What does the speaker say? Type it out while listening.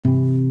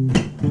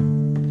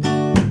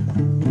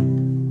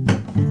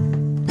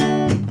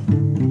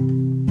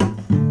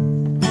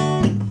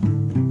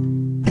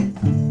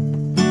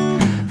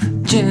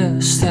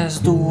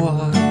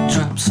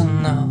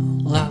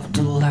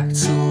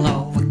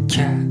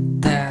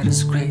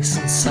His grace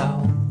and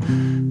soul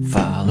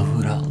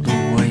followed all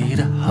the way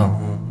to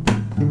home.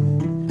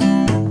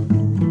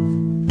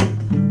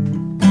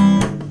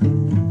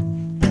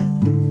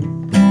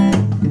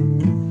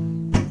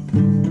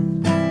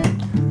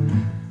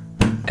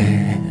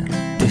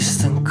 A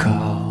distant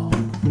call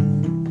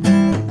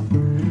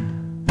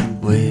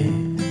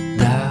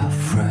with our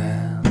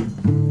friend,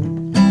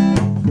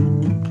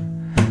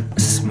 a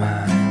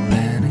smile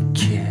and a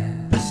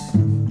kiss,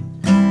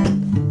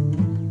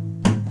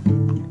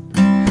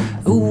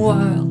 a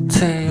wild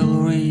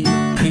tale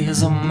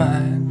reappears on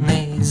mine,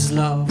 needs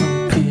love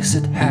and peace.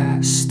 It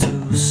has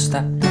to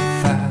stop the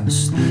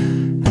fast,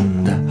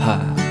 and the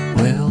heart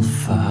will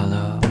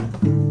follow.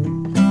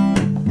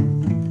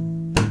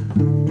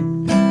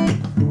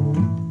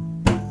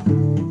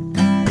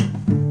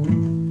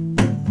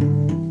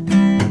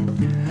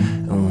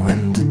 And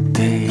when the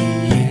day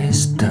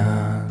is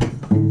done,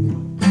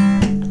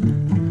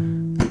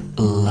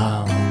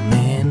 alone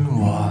in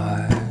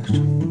white,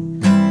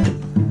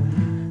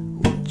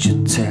 would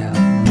you tell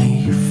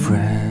me,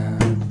 friend,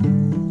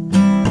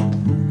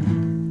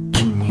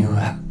 can you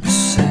help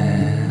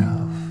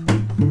yourself?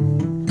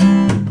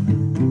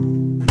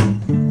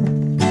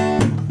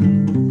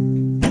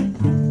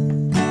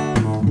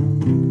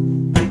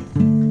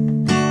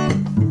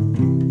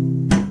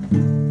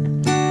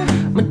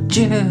 My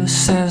dear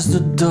says the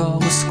door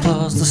was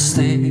closed, the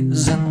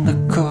stairs and the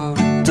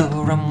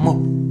corridor. I'm